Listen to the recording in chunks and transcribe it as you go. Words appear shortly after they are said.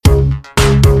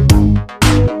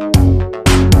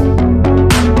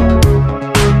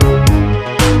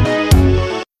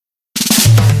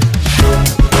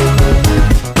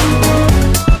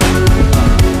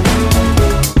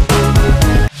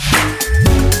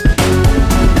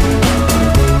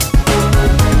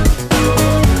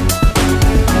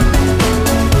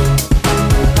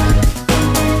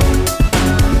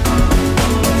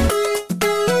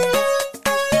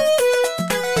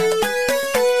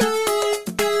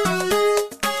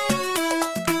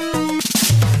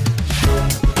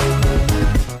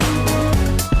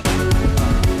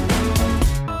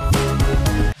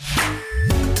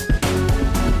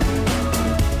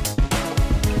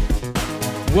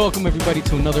Welcome, everybody,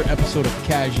 to another episode of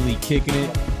Casually Kicking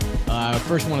It.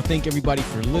 First, I want to thank everybody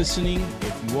for listening.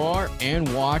 If you are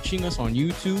and watching us on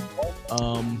YouTube,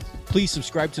 please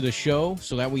subscribe to the show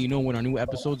so that way you know when our new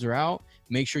episodes are out.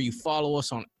 Make sure you follow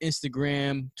us on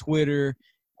Instagram, Twitter,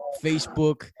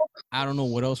 Facebook. I don't know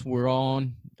what else we're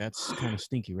on. That's kind of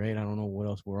stinky, right? I don't know what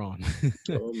else we're on.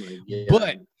 Oh my God.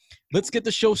 But let's get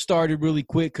the show started really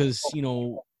quick because,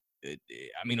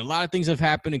 a lot of things have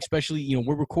happened, especially,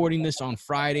 we're recording this on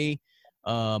Friday,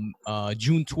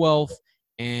 June 12th,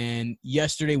 and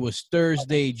yesterday was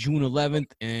Thursday, June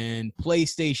 11th, and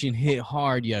PlayStation hit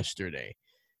hard yesterday.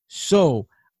 So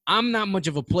I'm not much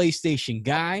of a PlayStation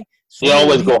guy. So you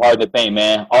always go hard in the paint,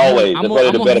 man. Always. I'm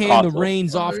going to hand the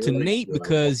reins off to Nate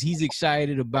because he's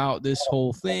excited about this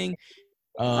whole thing.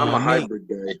 I'm a hybrid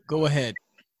guy. Go ahead.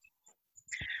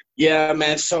 Yeah,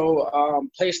 man. So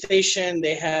PlayStation,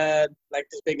 they had like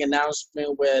this big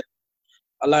announcement with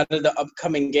a lot of the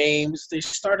upcoming games. They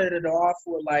started it off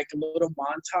with like a little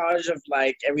montage of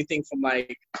like everything from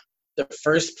like the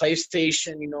first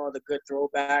PlayStation, the good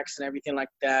throwbacks and everything like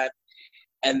that.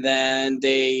 And then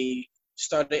they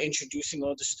started introducing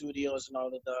all the studios and all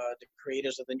of the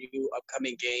creators of the new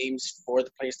upcoming games for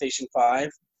the PlayStation 5.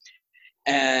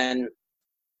 And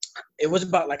it was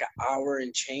about like an hour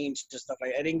and change and stuff.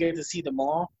 Like I didn't get to see them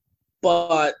all,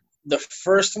 but the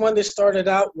first one they started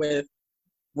out with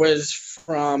was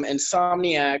from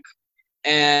Insomniac,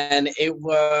 and it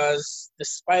was the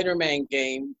Spider-Man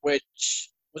game, which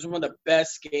was one of the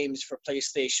best games for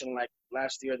PlayStation like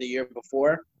last year or the year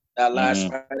before, that last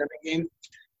Spider-Man game.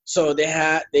 So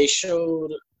they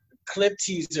showed a clip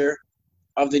teaser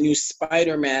of the new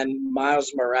Spider-Man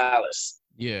Miles Morales.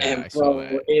 Yeah, and I saw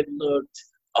that. It looked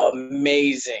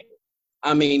amazing.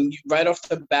 I mean, right off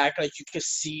the back, like you could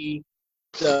see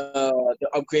the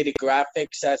upgraded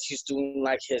graphics as he's doing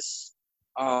like his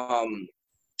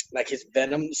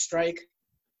Venom strike,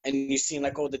 and you see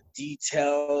like all the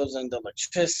details and the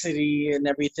electricity and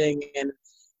everything, and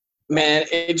man,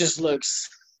 it just looks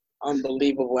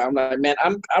unbelievable. I'm like, man,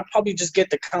 I'll probably just get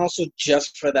the console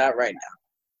just for that right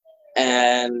now,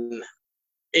 and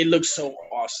it looks so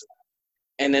awesome.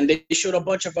 And then they showed a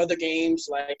bunch of other games,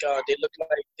 like they looked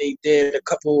like they did a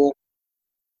couple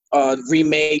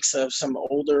remakes of some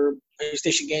older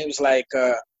PlayStation games, like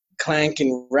Clank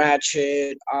and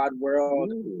Ratchet,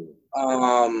 Oddworld.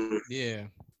 Yeah.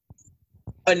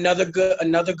 Another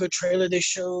good trailer they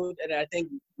showed, and I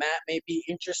think Matt may be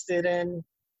interested in.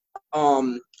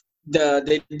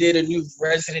 They did a new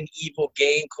Resident Evil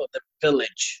game called The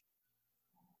Village.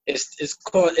 It's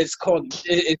cool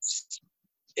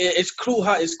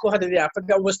how they did. I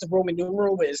forgot what's the Roman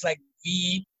numeral, but it's like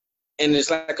V, and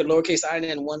it's like a lowercase I and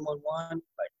then 111.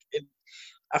 Like it,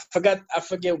 I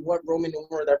forget what Roman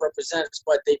numeral that represents,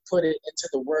 but they put it into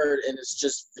the word, and it's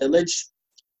just village,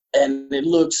 and it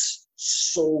looks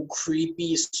so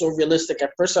creepy, so realistic.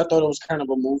 At first, I thought it was kind of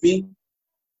a movie,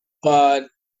 but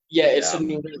yeah, it's a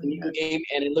new Resident Evil game,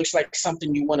 and it looks like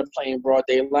something you want to play in broad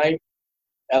daylight,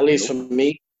 at least for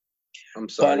me. I'm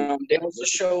sorry. But they also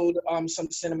showed some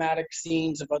cinematic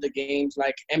scenes of other games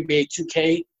like NBA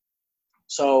 2K.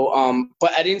 So,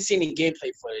 but I didn't see any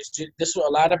gameplay footage. A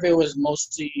lot of it was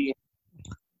mostly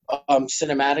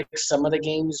cinematic. Some of the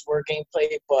games were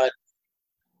gameplay, but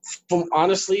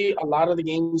honestly, a lot of the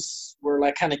games were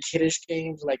like kind of kiddish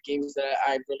games, like games that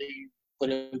I really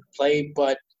wouldn't play.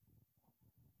 But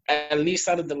at least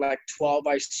out of the like 12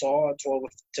 I saw, 12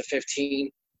 to 15,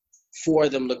 4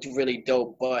 of them looked really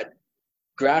dope. But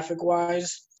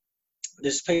graphic-wise,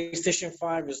 this PlayStation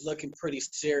 5 is looking pretty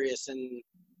serious, and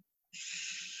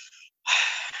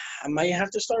I might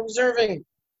have to start reserving.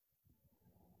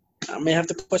 I may have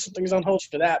to put some things on hold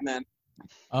for that, man.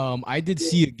 I did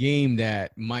see a game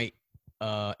that might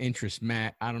interest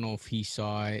Matt. I don't know if he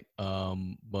saw it,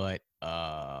 but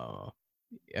I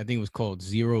think it was called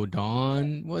Zero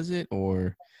Dawn, was it?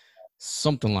 Or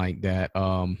something like that.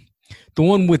 The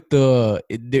one with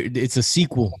it's a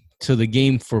sequel to the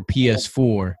game for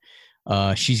PS4.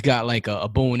 She's got like a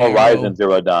bow and arrow. Horizon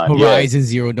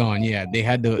Zero Dawn. Yeah, they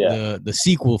had the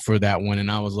sequel for that one, and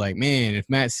I was like, man, if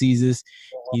Matt sees this,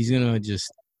 he's gonna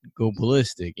just go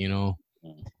ballistic,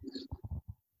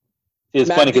 It's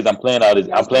funny because I'm playing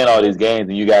all these games,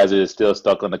 and you guys are still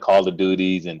stuck on the Call of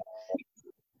Duties, and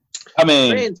I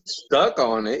mean, I ain't stuck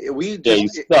on it. We you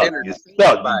stuck. You're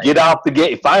stuck. Get off the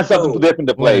game. Find something different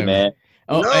to play, man.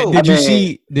 Oh,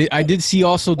 I did see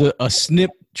also a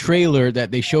snip trailer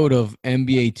that they showed of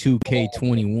NBA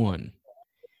 2K21.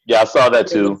 Yeah, I saw that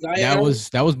too. That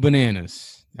was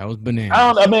bananas. That was bananas.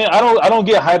 I don't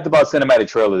get hyped about cinematic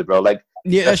trailers, bro. Like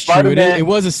Yeah, that's true. It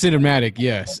was a cinematic,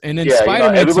 yes. And then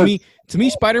Spider-Man, to me,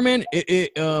 Spider-Man,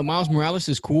 Miles Morales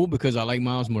is cool because I like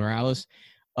Miles Morales.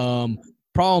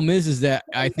 Problem is that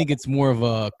I think it's more of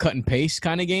a cut and paste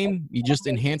kind of game. You just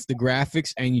enhance the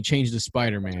graphics and you change the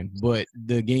Spider-Man, but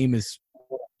the game is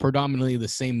predominantly the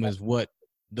same as what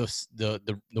the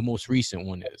most recent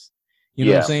one is. You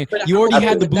know what I'm saying? You already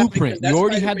had the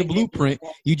blueprint.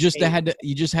 You just had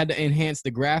to enhance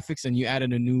the graphics and you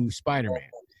added a new Spider-Man.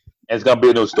 It's gonna be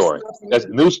a new story. That's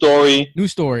new story. New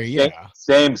story, yeah.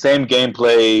 Same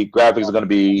gameplay. Graphics are gonna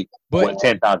be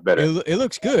 10 times better. It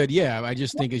looks good, yeah. I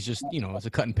just think it's just it's a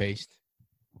cut and paste.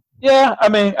 Yeah, I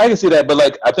mean I can see that, but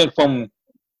like I think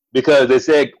because they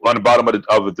said on the bottom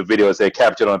of the video it said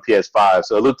captured on PS5,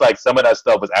 so it looks like some of that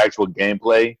stuff was actual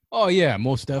gameplay. Oh yeah,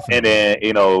 most definitely. And then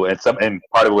and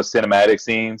part of it was cinematic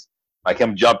scenes, like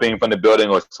him jumping from the building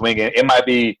or swinging. It might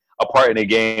be a part in the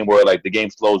game where like the game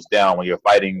slows down when you're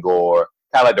fighting, or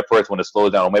kind of like the first one, it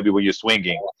slows down, or maybe when you're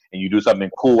swinging and you do something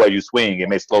cool while you swing, it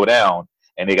may slow down,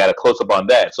 and they got a close up on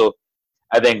that. So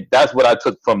I think that's what I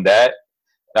took from that.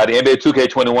 Now the NBA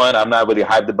 2K21, I'm not really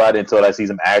hyped about it until I see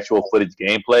some actual footage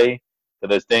gameplay. So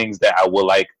there's things that I will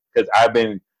like, because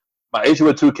my issue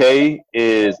with 2K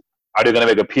is, are they going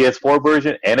to make a PS4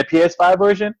 version and a PS5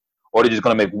 version, or are they just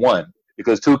going to make one?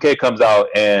 Because 2K comes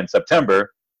out in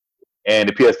September, and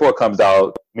the PS5 comes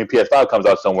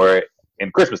out somewhere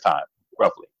in Christmas time,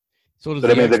 roughly. So does the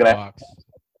Xbox.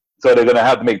 So they're gonna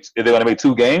have to make. They're gonna make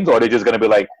two games, or they're just gonna be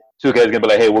like 2K is gonna be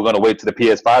like, hey, we're gonna wait till the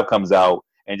PS5 comes out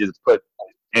and just put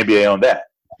NBA on that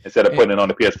instead of putting it on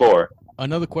the PS4.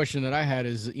 Another question that I had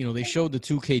is, they showed the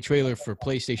 2K trailer for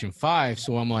PlayStation 5,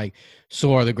 so I'm like,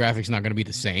 so are the graphics not going to be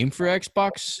the same for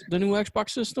Xbox, the new Xbox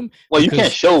system? Well, because you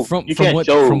can't show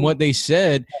from what they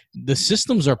said, the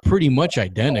systems are pretty much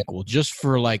identical, just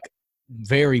for like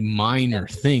very minor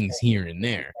things here and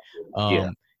there.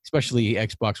 Especially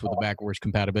Xbox with the backwards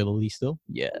compatibility still.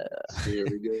 Yeah. Here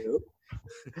we go.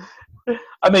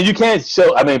 I mean, you can't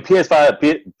show. I mean,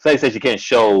 PlayStation can't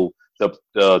show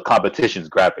the competition's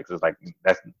graphics. It's like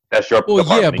that's your. Well,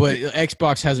 yeah, but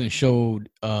Xbox hasn't showed.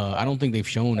 I don't think they've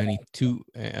shown any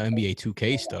NBA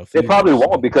 2K stuff. They probably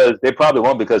won't because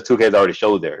 2K's already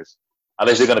showed theirs.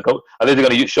 Unless they're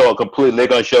gonna show a complete. They're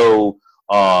gonna show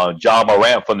John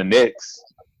Morant from the Knicks.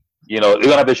 They're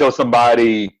gonna have to show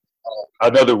somebody,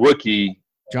 another rookie.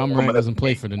 John Morant doesn't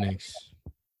play for the Knicks.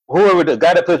 Whoever the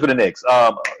guy that plays for the Knicks,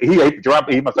 he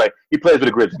plays for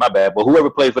the Grizzlies. My bad, but whoever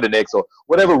plays for the Knicks or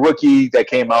whatever rookie that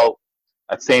came out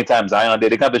at the same time Zion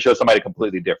did, they have to show somebody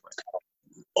completely different.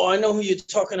 Oh, I know who you're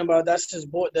talking about. That's his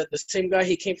boy. The same guy.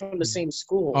 He came from the same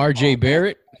school. R.J.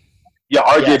 Barrett. Yeah,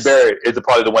 R.J. Barrett is a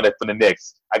part of the one that's from the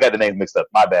Knicks. I got the names mixed up.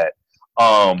 My bad.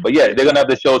 But yeah, they're gonna have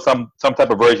to show some type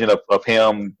of version of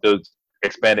him to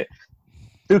expand it.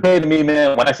 2K to me,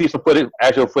 man. When I see some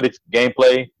actual footage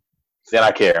gameplay, then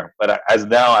I care. But as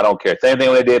now, I don't care. Same thing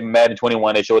when they did in Madden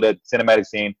 21. They showed that cinematic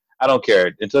scene. I don't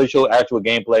care. Until they show actual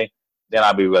gameplay, then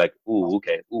I'll be like, ooh,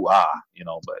 okay, ooh,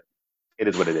 but it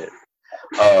is what it is.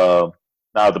 Now,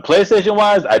 the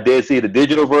PlayStation-wise, I did see the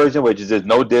digital version, which is just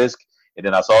no disc. And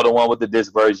then I saw the one with the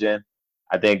disc version.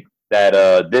 I think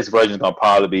that this version is going to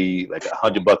probably be like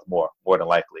 $100 more than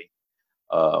likely.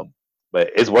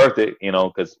 But it's worth it,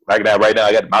 because right now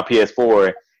I got my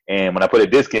PS4, and when I put a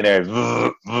disc in there,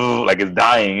 like it's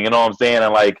dying, you know what I'm saying?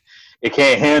 And like it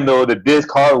can't handle the disc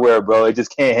hardware, bro. It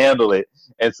just can't handle it.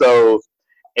 And so,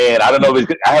 and I don't know if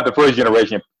I have the first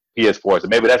generation PS4, so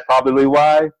maybe that's probably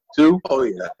why too. Oh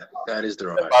yeah, that is the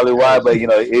right. That's probably why, but he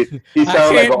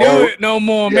sounds like it no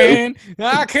more, man.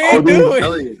 I can't do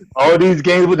it. All these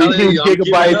games with these huge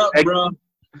gigabytes,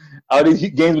 all these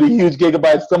games with huge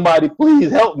gigabytes. Somebody,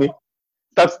 please help me.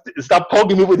 Stop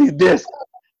poking me with these discs.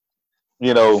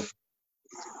 That's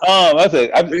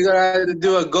it. We're gonna have to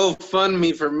do a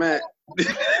GoFundMe for Matt.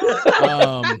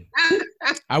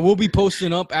 I will be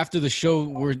posting up after the show.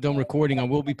 We're done recording. I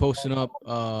will be posting up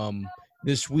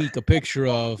this week a picture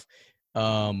of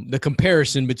the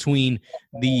comparison between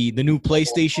the new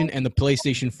PlayStation and the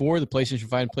PlayStation 4, the PlayStation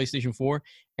 5 and PlayStation 4,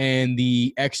 and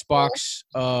the Xbox,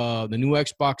 the new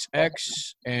Xbox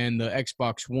X and the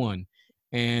Xbox One.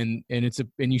 And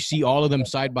you see all of them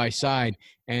side by side,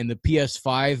 and the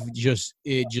PS5 just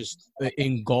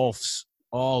engulfs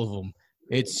all of them.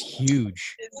 It's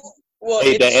huge. Well,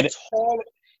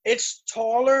 it's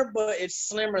taller, but it's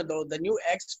slimmer though. The new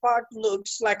Xbox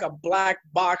looks like a black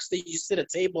box that you sit a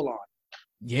table on.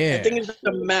 Yeah, I think it's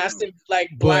a massive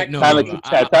black. No,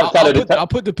 I'll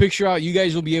put the picture out. You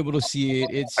guys will be able to see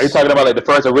it. Are you talking about like the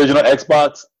first original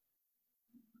Xbox?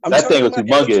 That thing was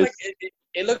humongous.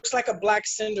 It looks like a black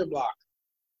cinder block.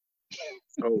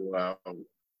 Oh wow!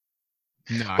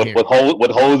 Nah, with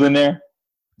holes in there.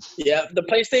 Yeah, the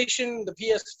PlayStation, the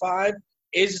PS5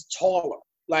 is taller.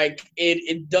 Like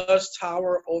it does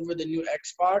tower over the new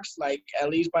Xbox, like at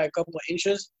least by a couple of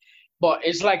inches. But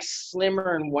it's like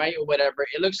slimmer and white or whatever.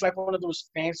 It looks like one of those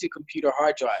fancy computer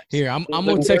hard drives. Here, I'm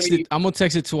gonna text it. I'm gonna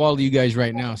text it to all of you guys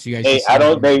right now, so you guys. Hey, I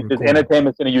don't. This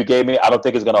entertainment center you gave me, I don't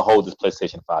think it's gonna hold this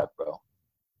PlayStation 5, bro.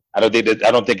 I don't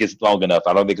think it's long enough.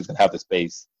 I don't think it's gonna have the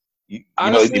space.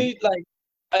 Honestly, like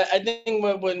I think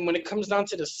when it comes down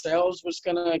to the sales, what's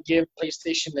gonna give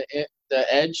PlayStation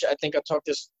the edge? I think I talked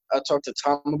to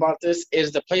Tom about this.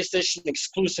 Is the PlayStation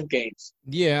exclusive games?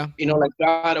 Yeah. Like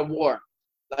God of War.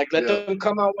 Like let them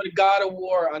come out with a God of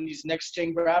War on these next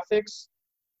gen graphics,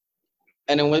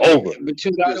 and then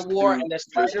between God of War and the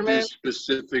Spider-Man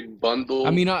specific bundle.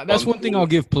 I mean, that's one thing I'll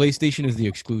give PlayStation is the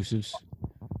exclusives.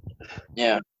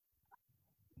 Yeah.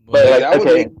 But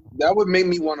that would make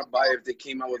me want to buy if they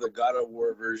came out with a God of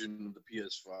War version of the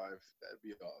PS5. That'd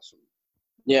be awesome.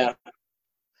 Yeah.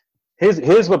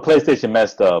 Here's what PlayStation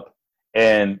messed up,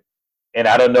 and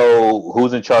I don't know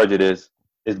who's in charge of this.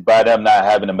 Is by them not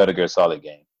having a Metal Gear Solid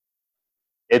game.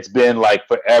 It's been like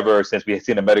forever since we've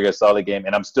seen a Metal Gear Solid game,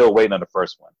 and I'm still waiting on the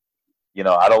first one.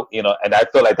 I don't, and I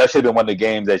feel like that should have been one of the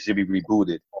games that should be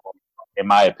rebooted, in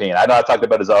my opinion. I know I talked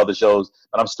about this on other shows,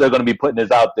 but I'm still going to be putting this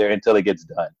out there until it gets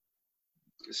done.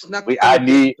 It's not. I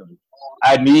need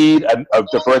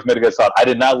the first Metal Gear Solid. I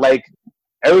did not like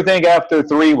everything after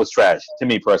 3 was trash to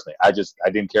me personally. I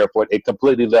didn't care for it. It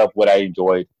completely left what I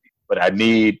enjoyed. But I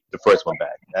need the first one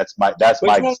back. That's my. Which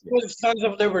one was Sons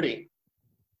of Liberty?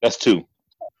 That's 2.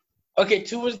 Okay,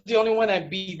 2 was the only one I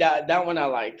beat. That one I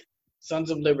liked.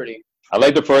 Sons of Liberty. I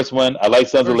like the first one. I like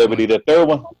Sons of Liberty. The third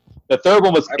one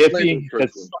was iffy.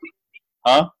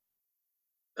 Huh?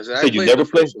 So you never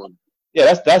played one?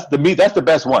 Yeah, that's the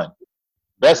best one.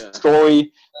 Best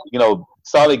story.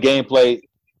 Solid gameplay.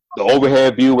 The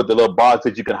overhead view with the little box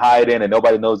that you can hide in and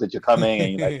nobody knows that you're coming.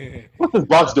 And you're like, what's this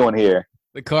box doing here?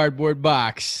 The cardboard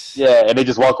box. Yeah, and they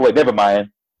just walk away. Never mind.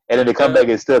 And then they come back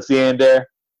and still see in there.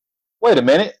 Wait a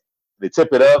minute. They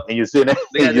tip it up, and you're sitting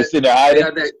there. Sitting there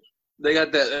hiding. They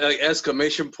got that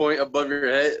exclamation point above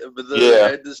your head, above the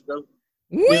head and stuff.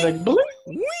 He's like, blink,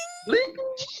 blink.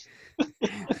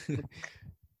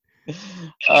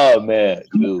 Oh man,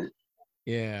 dude.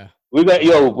 Yeah. We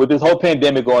got with this whole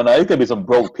pandemic going on. It's gonna be some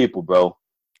broke people, bro.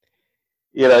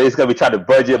 It's gonna be trying to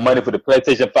budget money for the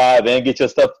PlayStation 5 and get your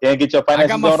stuff and get your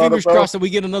finances. I got my fingers crossed that we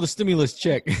get another stimulus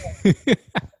check.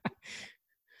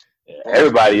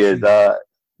 Everybody is.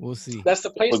 We'll see. That's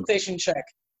the PlayStation check.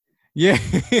 Yeah.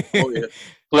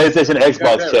 PlayStation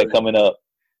Xbox check coming up.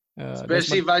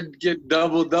 Especially if I get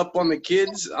doubled up on the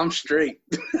kids, I'm straight.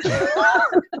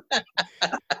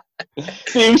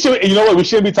 See, you know what? We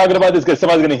shouldn't be talking about this because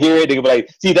somebody's gonna hear it. They're gonna be like,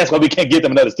 "See, that's why we can't give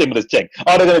them another stimulus check.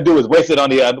 All they're gonna do is waste it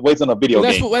on a video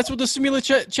game." That's what the stimulus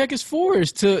check is for,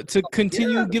 is to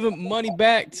continue giving money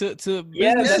back to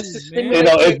businesses. They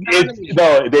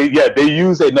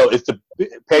use it. No, it's to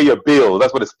pay your bills.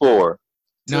 That's what it's for.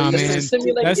 Nah, man, that's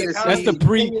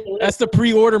the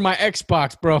pre-order my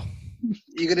Xbox, bro.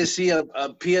 You're gonna see a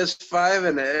PS5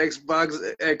 and an Xbox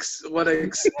One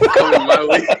X coming my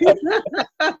way.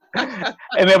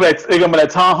 And they're gonna be like,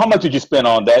 Tom, how much did you spend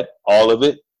on that? All of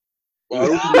it?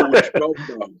 Well, I don't know what you're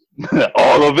talking about.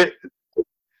 All of it?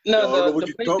 No,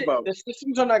 the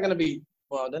systems are not gonna be.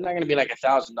 Well, they're not gonna be like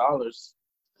 $1,000.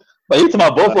 But he's talking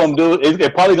about both of them, dude. He's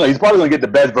probably gonna get the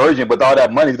best version. With all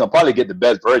that money, he's gonna probably get the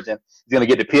best version. He's gonna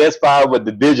get the PS5 with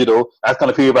the digital. That's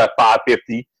gonna be about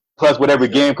 $550. Plus whatever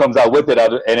game comes out with it,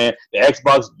 and then the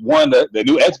Xbox One, the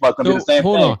new Xbox, gonna be the same thing.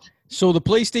 Hold on. So the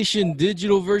PlayStation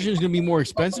digital version is gonna be more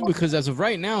expensive because as of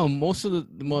right now, most of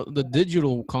the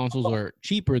digital consoles are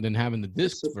cheaper than having the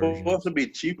disc version. It's supposed to be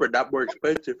cheaper, not more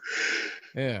expensive.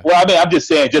 Yeah. Well, I mean, I'm just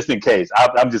saying, just in case. I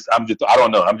don't know. I'm just throwing it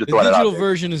out there. The digital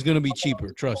version is gonna be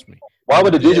cheaper. Trust me. Why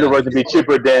would the digital version be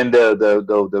cheaper than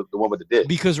the one with the disc?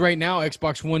 Because right now,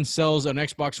 Xbox One sells an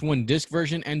Xbox One disc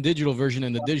version and digital version,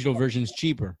 and the digital version is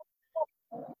cheaper.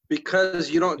 Because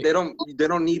they don't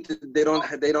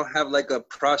have like a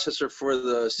processor for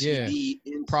the CD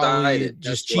inside. Probably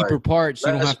just cheaper parts.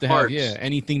 You don't have to have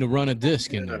anything to run a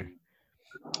disc in there.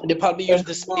 They probably use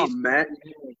the space. Matt.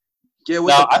 Get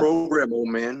with the program, old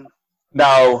man.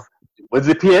 Now, was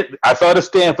the I saw the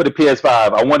stand for the PS5.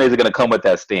 I wonder is it going to come with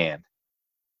that stand?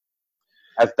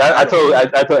 I told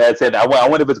Ed, said I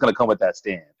wonder if it's gonna come with that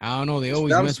stand. I don't know. They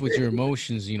always mess with your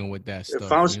emotions, with that stuff.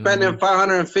 If I'm spending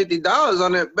 $550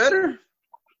 on it, better.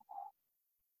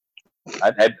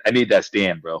 I need that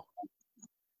stand, bro.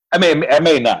 I may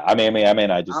not. I may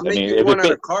not. Just I'll make you one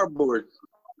out of cardboard.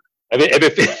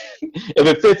 If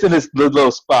it fits in this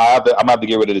little spot, I'm gonna have to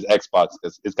get rid of this Xbox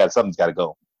because something's got to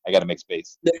go. I got to make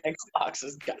space. The Xbox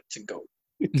has got to go.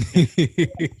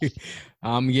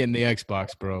 I'm getting the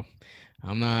Xbox, bro.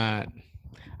 I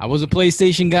was a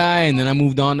PlayStation guy, and then I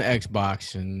moved on to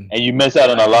Xbox, and you miss out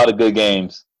on a lot of good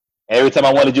games. Every time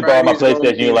I wanted you to borrow my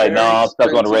PlayStation, you're like, "No, I'm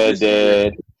stuck on Red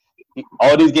Dead."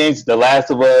 All these games, The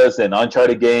Last of Us and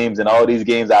Uncharted games, and all these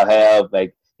games I have,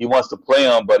 like he wants to play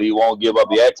them, but he won't give up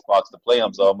the Xbox to play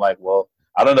them. So I'm like, well,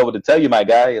 I don't know what to tell you, my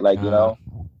guy. Like, you know,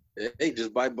 hey,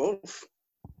 just buy both.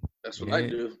 That's what I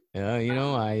do. Yeah, you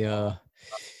know,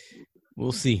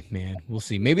 we'll see, man. We'll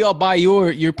see. Maybe I'll buy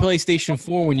your PlayStation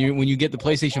 4 when you get the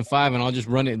PlayStation 5, and I'll just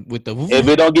run it with the. If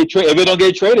it don't get traded,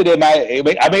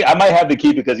 I might have to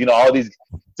keep it because you know all these.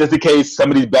 Just in case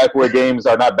some of these backward games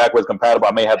are not backwards compatible,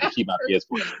 I may have to keep my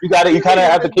PS4. You kind of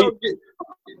have to keep.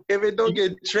 If it don't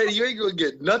get traded, you ain't gonna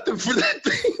get nothing for that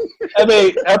thing. I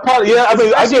mean, I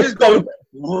guess.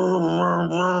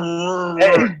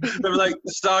 They're like,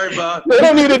 sorry, Bob. They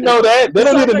don't need to know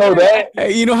that.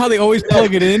 Hey, you know how they always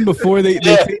plug it in before they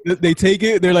take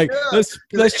it? They're like, let's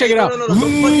check it out. No,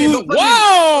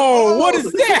 Whoa! What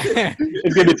is that?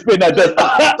 It's gonna spin that dust.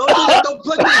 Don't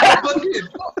plug it in.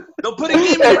 Don't put it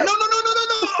in there. No.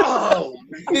 Oh,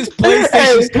 his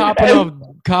PlayStation's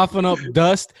coughing up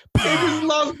dust. they just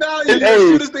lost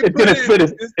value. It's gonna spit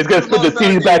the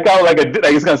CDs back out like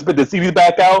it's gonna spit the CDs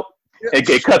back out. And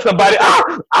cut somebody.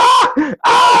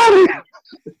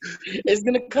 It's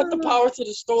gonna cut the power to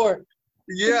the store.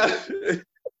 Yeah.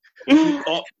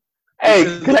 Hey,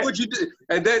 look what you did,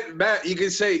 and then Matt, you can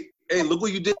say, "Hey, look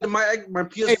what you did to my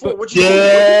PS4." Hey, what you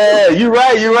you're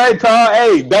right, Tom.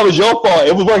 Hey, that was your fault.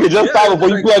 It was working just fine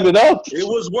before you plugged it up. It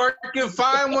was working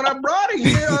fine when I brought it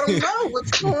here. I don't know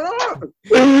what's going on.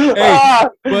 Hey,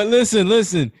 but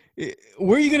listen.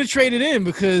 Where are you going to trade it in?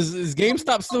 Because is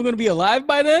GameStop still going to be alive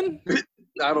by then?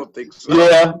 I don't think so.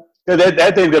 Yeah,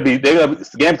 that thing's going to be.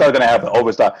 GameStop's going to have an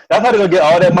overstock. That's how they're going to get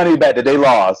all that money back that they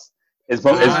lost. I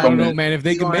don't know, man. If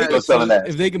they can make it,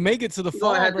 if they can make it to the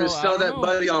fall, I had to sell that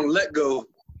buddy on Let Go.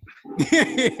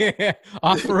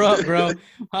 Offer up, bro.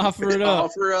 Offer it up.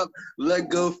 Offer up. Let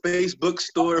Go, Facebook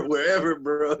store, wherever,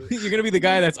 bro. You're gonna be the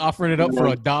guy that's offering it up for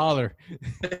 $1.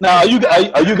 Now, are you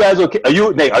guys okay? Are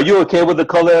you okay with the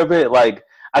color of it? Like,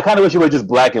 I kind of wish it were just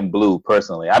black and blue.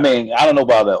 Personally, I mean, I don't know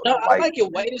about that. No, I like it.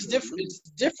 White is different. It's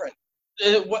different.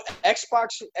 What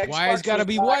Xbox? Why it's gotta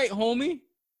be white, homie?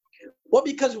 Well,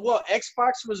 because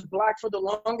Xbox was black for the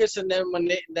longest, and then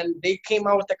when they came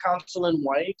out with the console in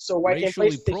white, so why can't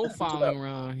PlayStation profiling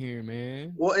around here,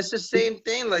 man? Well, it's the same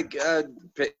thing. Like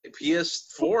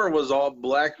PS4 was all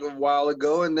black a while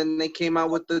ago, and then they came out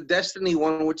with the Destiny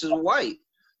one, which is white.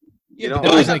 You know,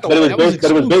 it was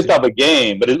based off a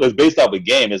game. But it was based off a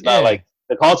game. It's not like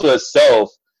the console itself.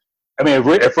 I mean,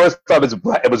 at first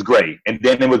it was gray, and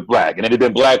then it was black, and it had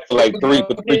been black for like three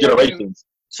generations.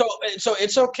 So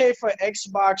it's okay for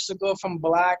Xbox to go from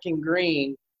black and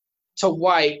green to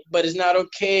white, but it's not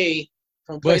okay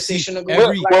from PlayStation to go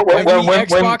from black. Every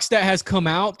Xbox that has come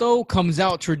out, though, comes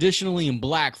out traditionally in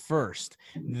black first.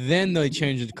 Then they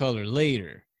change the color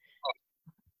later.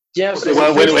 Yeah, so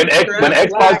when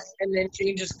Xbox and then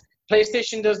changes.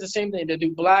 PlayStation does the same thing. They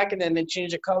do black and then they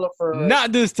change the color for.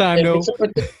 Not this time, though.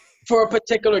 For a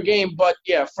particular game, but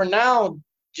yeah, for now.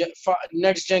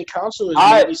 Next gen console is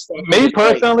me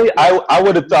personally, I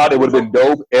would have thought it would have been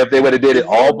dope if they would have did it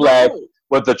all black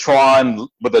with the Tron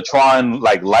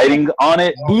like lighting on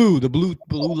it. The blue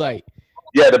light.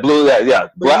 Yeah, the blue light. Yeah,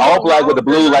 all black with the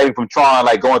blue lighting from Tron,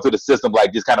 like going through the system,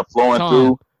 like just kind of flowing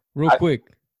through. Real quick.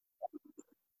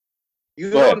 You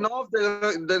don't know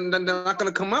if they're not going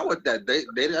to come out with that.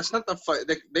 That's not the fight.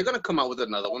 They're going to come out with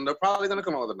another one. They're probably going to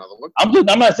come out with another one. I'm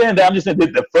not saying that. I'm just saying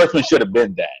that the first one should have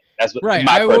been that. That's what. Right.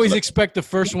 I always expect the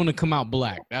first one to come out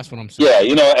black. That's what I'm saying. Yeah,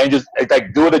 you know, and just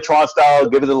like do it the Tron style,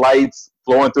 give it the lights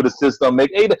flowing through the system.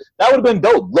 That would have been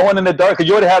dope. Glowing in the dark because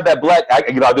you already have that black.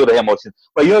 I'll do the hand motion,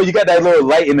 but you got that little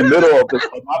light in the middle of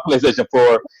my PlayStation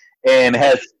 4, and it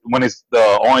has when it's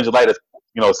the orange light is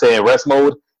saying rest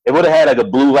mode. It would have had like a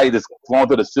blue light that's flowing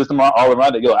through the system all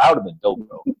around it. I would have been dope,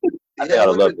 bro. I think I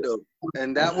would have loved it.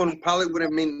 And that one probably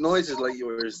wouldn't make noises like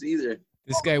yours either.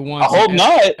 This guy wants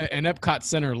an Epcot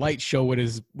Center light show with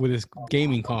his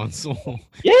gaming console.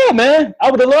 Yeah, man.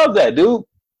 I would have loved that, dude.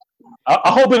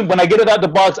 I hope when I get it out the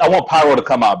box, I want Pyro to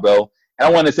come out, bro. And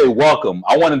I want to say welcome.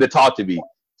 I want him to talk to me.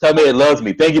 Tell me it loves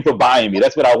me. Thank you for buying me.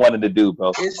 That's what I wanted to do,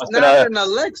 bro. It's not an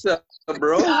Alexa,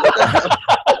 bro.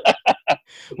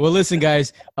 Well, listen,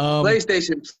 guys.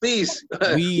 PlayStation, please.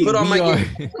 We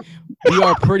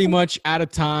are pretty much out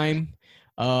of time.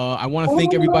 I want to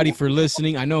thank everybody for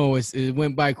listening. I know it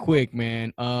went by quick,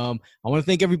 man. I want to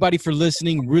thank everybody for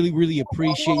listening. Really, really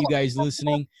appreciate you guys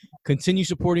listening. Continue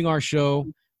supporting our show.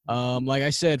 Like I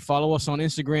said, follow us on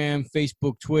Instagram,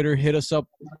 Facebook, Twitter. Hit us up.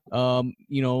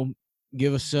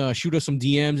 Give us shoot us some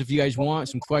DMs if you guys want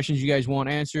some questions you guys want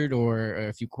answered, or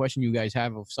if you question you guys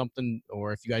have of something,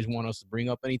 or if you guys want us to bring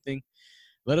up anything,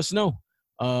 let us know.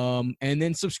 And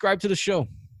then subscribe to the show,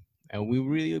 and we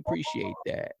really appreciate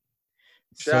that.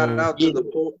 Shout out to the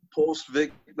post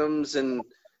victims, and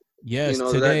yes,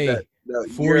 today that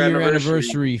 4-year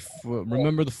anniversary.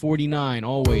 Remember the 49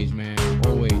 always, man,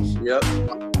 always. Yep.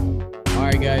 All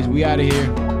right, guys, we out of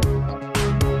here.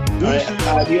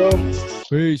 Adios.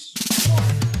 Peace.